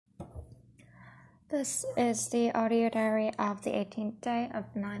This is the audio diary of the 18th day of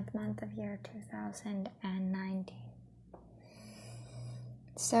the 9th month of year 2019.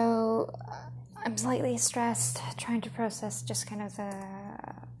 So, I'm slightly stressed, trying to process just kind of the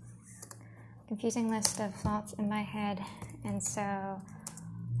confusing list of thoughts in my head. And so, I'm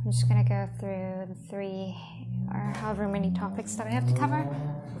just going to go through the 3 or however many topics that I have to cover.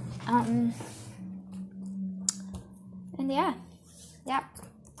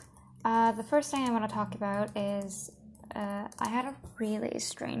 The first thing I want to talk about is I had a really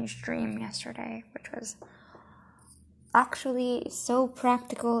strange dream yesterday, which was actually so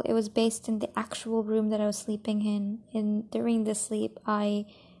practical. It was based in the actual room that I was sleeping in. And during the sleep, I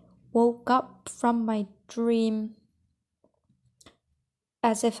woke up from my dream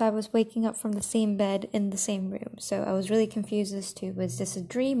as if I was waking up from the same bed in the same room. So I was really confused as to, was this a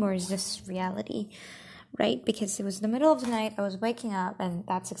dream or is this reality? Right? Because it was the middle of the night, I was waking up, and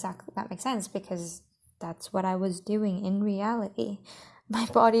that makes sense because that's what I was doing in reality. My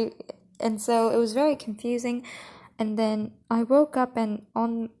body, and so it was very confusing. And then I woke up, and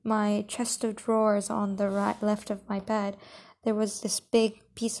on my chest of drawers on the left of my bed, there was this big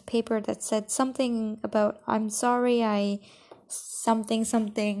piece of paper that said something about, I'm sorry, something,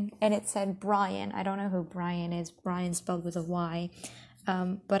 and it said Brian. I don't know who Brian is. Brian spelled with a Y.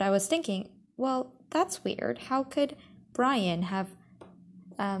 But I was thinking, well, that's weird. How could Brian have,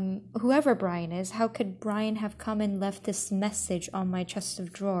 whoever Brian is, how could Brian have come and left this message on my chest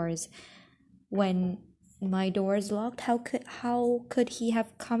of drawers when my door is locked? How could he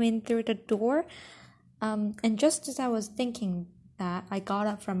have come in through the door? And just as I was thinking that, I got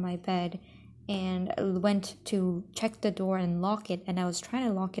up from my bed and went to check the door and lock it, and I was trying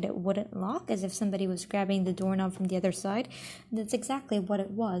to lock it, it wouldn't lock, as if somebody was grabbing the doorknob from the other side. And that's exactly what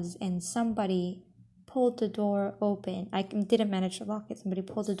it was, and somebody pulled the door open. I didn't manage to lock it. Somebody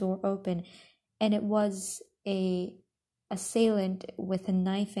pulled the door open, and it was a assailant with a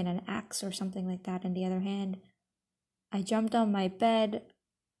knife and an axe or something like that in the other hand. I jumped on my bed.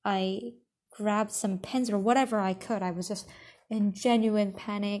 I grabbed some pens or whatever I could. I was just in genuine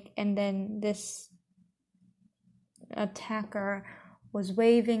panic, and then this attacker was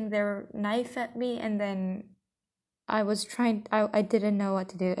waving their knife at me, and then I didn't know what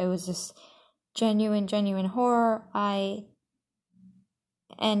to do. It was just genuine horror.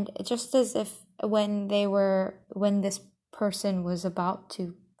 And just as if when this person was about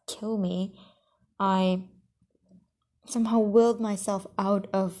to kill me, I somehow willed myself out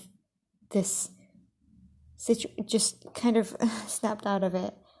of this just kind of snapped out of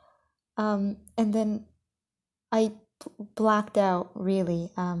it. And then I blacked out,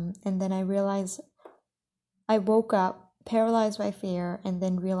 really. And then I realized I woke up paralyzed by fear, and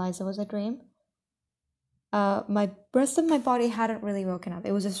then realized it was a dream. My rest of my body hadn't really woken up.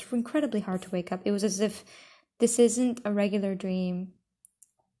 It was just incredibly hard to wake up. It was as if this isn't a regular dream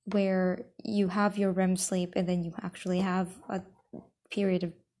where you have your REM sleep and then you actually have a period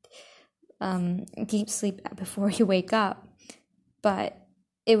of deep sleep before you wake up. But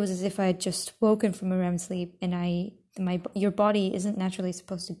it was as if I had just woken from a REM sleep, and your body isn't naturally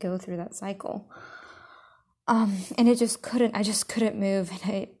supposed to go through that cycle. And I just couldn't move, and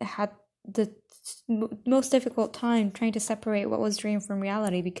I had the most difficult time trying to separate what was dream from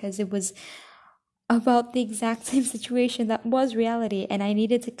reality, because it was about the exact same situation that was reality, and I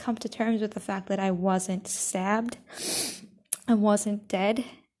needed to come to terms with the fact that I wasn't stabbed, I wasn't dead,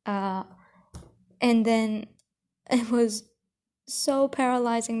 and then it was so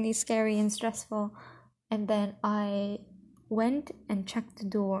paralyzingly scary and stressful. And then I went and checked the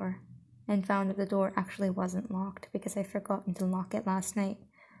door and found that the door actually wasn't locked, because I forgotten to lock it last night.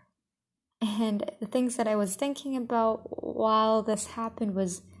 And the things that I was thinking about while this happened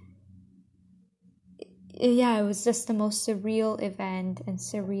was, it was just the most surreal event and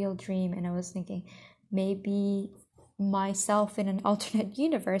surreal dream. And I was thinking, maybe myself in an alternate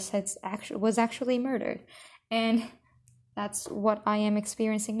universe was actually murdered, and that's what I am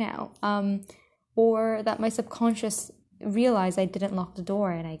experiencing now. Or that my subconscious realized I didn't lock the door,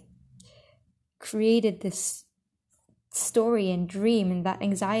 and I created this story and dream, and that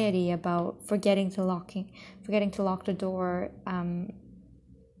anxiety about forgetting to lock the door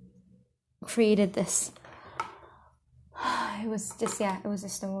created this. It was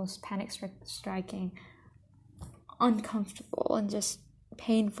just the most panic-striking, uncomfortable, and just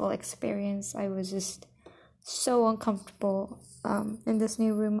painful experience. I was just so uncomfortable in this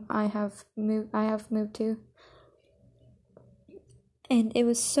new room I have moved to, and it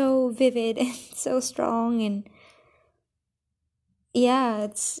was so vivid and so strong, and yeah,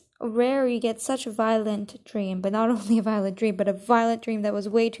 it's rare you get such a violent dream, but not only a violent dream, but a violent dream that was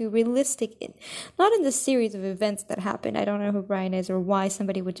way too realistic. Not in the series of events that happened. I don't know who Brian is or why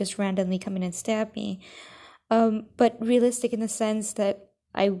somebody would just randomly come in and stab me. But realistic in the sense that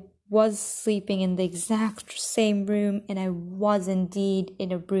I was sleeping in the exact same room, and I was indeed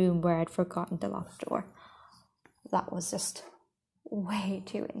in a room where I'd forgotten to lock the door. That was just way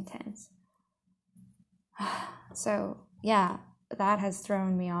too intense. So, yeah, that has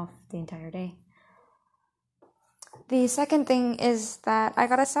thrown me off the entire day. The second thing is that I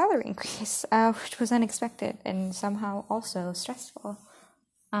got a salary increase, which was unexpected and somehow also stressful.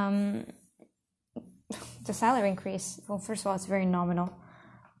 The salary increase, well, first of all, it's very nominal.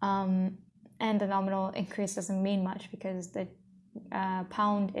 And the nominal increase doesn't mean much because the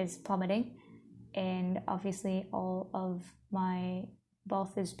pound is plummeting, and obviously all of my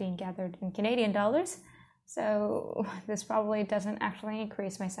wealth is being gathered in Canadian dollars. So this probably doesn't actually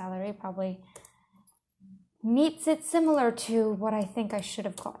increase my salary, probably meets it similar to what I think I should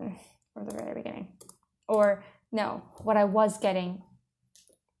have gotten from the very beginning. Or no, what I was getting,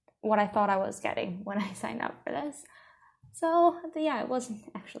 what I thought I was getting when I signed up for this. So yeah, it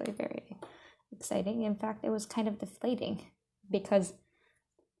wasn't actually very exciting. In fact, it was kind of deflating because,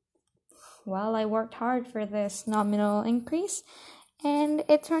 well, I worked hard for this nominal increase and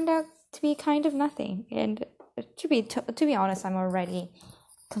it turned out to be kind of nothing. And to be honest, I'm already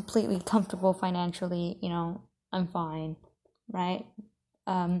completely comfortable financially. You know, I'm fine, right?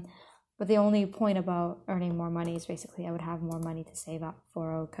 But the only point about earning more money is basically I would have more money to save up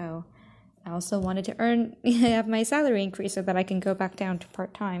for OCO. I also wanted to have my salary increase so that I can go back down to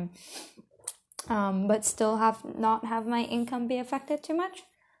part-time, but still not have my income be affected too much.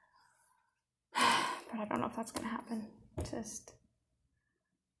 But I don't know if that's gonna happen.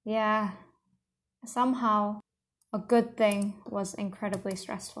 Yeah, somehow a good thing was incredibly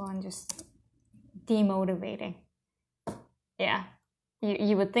stressful and just demotivating. Yeah,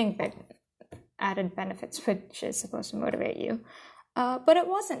 you would think that added benefits which is supposed to motivate you, but it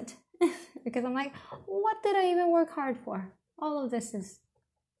wasn't. Because I'm like, what did I even work hard for? All of this is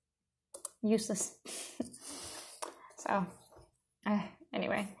useless. So,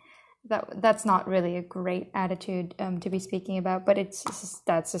 anyway, that's not really a great attitude to be speaking about, but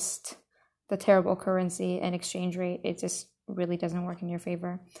that's just the terrible currency and exchange rate. It just really doesn't work in your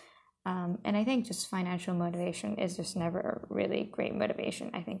favor. And I think just financial motivation is just never a really great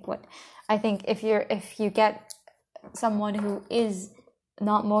motivation. I think if you get someone who is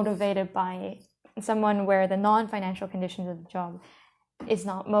not motivated by someone where the non-financial conditions of the job is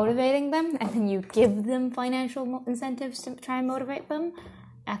not motivating them, and then you give them financial incentives to try and motivate them,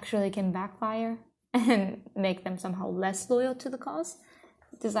 actually can backfire and make them somehow less loyal to the cause.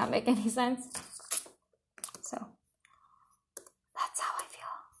 Does that make any sense? So that's how I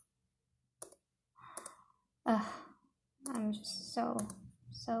feel. I'm just so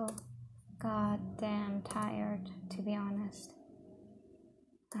goddamn tired, to be honest.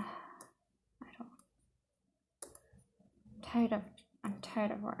 I'm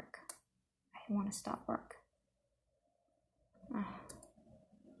tired of work. I want to stop work.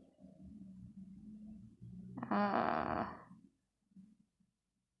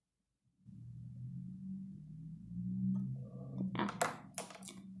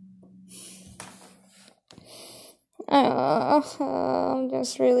 I'm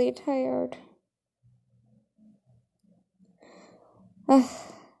just really tired. I'm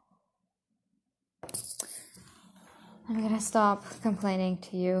gonna stop complaining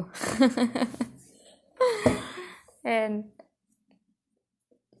to you. And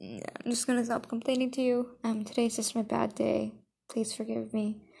yeah, I'm just gonna stop complaining to you. Today's just my bad day. Please forgive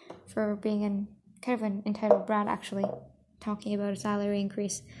me for being kind of an entitled brat, actually, talking about a salary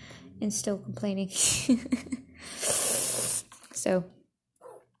increase and still complaining. So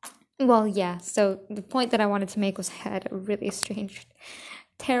the point that I wanted to make was I had a really strange,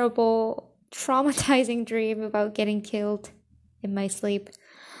 terrible, traumatizing dream about getting killed in my sleep.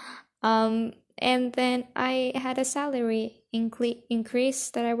 And then I had a salary increase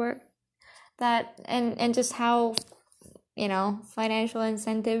that I worked and just how, financial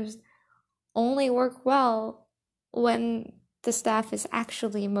incentives only work well when the staff is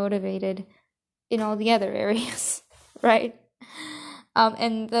actually motivated in all the other areas, right?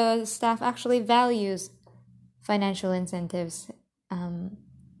 And the staff actually values financial incentives.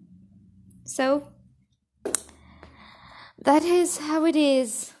 So that is how it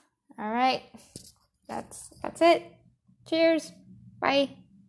is. All right. That's it. Cheers. Bye.